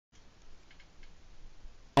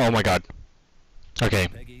Oh my god. Okay.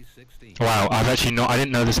 Wow, I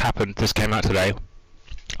didn't know this happened. This came out today.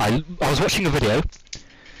 I was watching a video,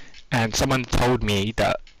 and someone told me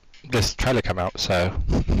that this trailer came out, so...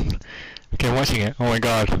 okay, I'm watching it. Oh my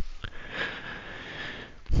god.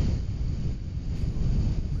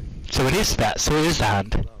 So it is that, so it is the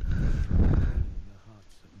hand.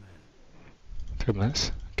 3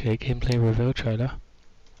 minutes. Okay, gameplay reveal trailer.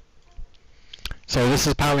 So this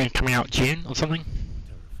is apparently coming out June or something?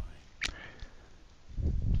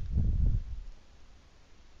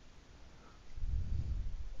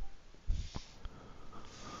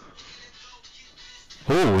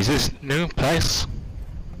 Oh, is this new place?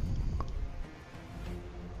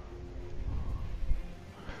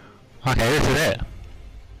 Okay, this is it.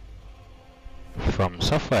 From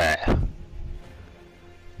Software.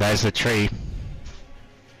 There's the tree.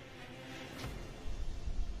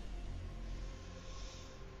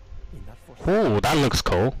 Oh, that looks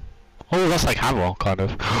cool. Oh, that's like Hammer, kind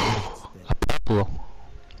of. A purple.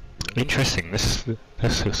 Interesting. This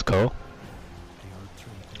looks cool.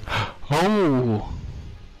 Oh.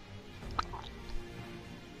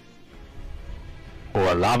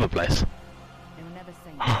 Oh, a lava place.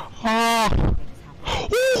 Oh.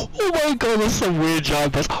 Oh my god, that's some weird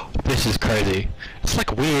giant place. This is crazy. It's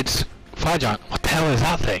like weird fire giant. What the hell is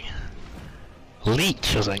that thing?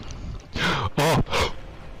 Leech or something. Oh.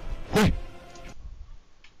 Wait.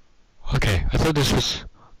 Okay, I thought this was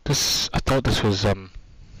a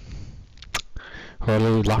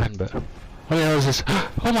little line, but what the hell is this?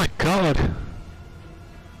 Oh my god!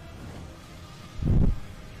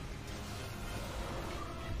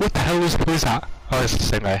 What the hell is that? Oh, it's the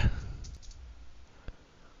same guy.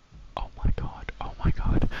 Oh my god! Oh my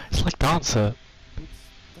god! It's like Dancer.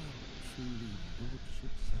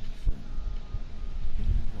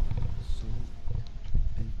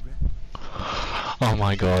 Oh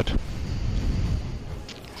my god!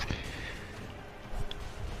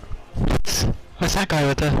 What's that guy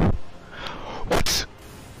with the... What?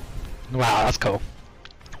 Wow, that's cool.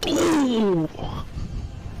 Ooh! I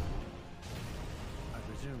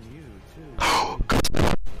presume you too.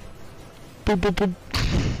 Boop boop boop.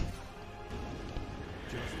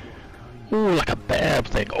 Ooh, like a bear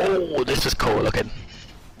thing. Oh, this is cool looking.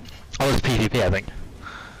 Oh, it's PvP, I think.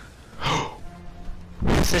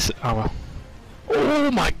 What's this? Oh, oh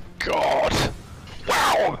my god!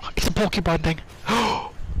 Wow! It's a porcupine thing.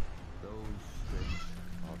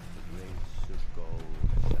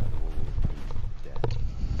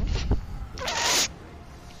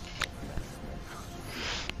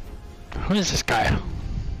 Who is this guy? Touch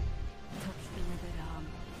the withered arm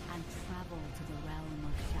and travel to the realm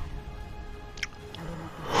of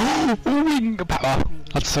shadow. Wing power.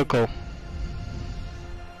 That's so cool.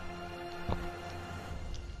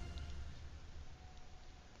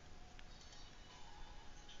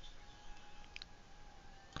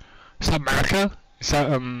 Is that America? Is that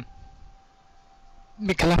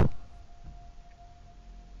Mikola?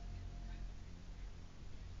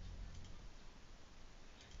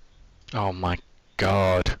 Oh my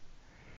god.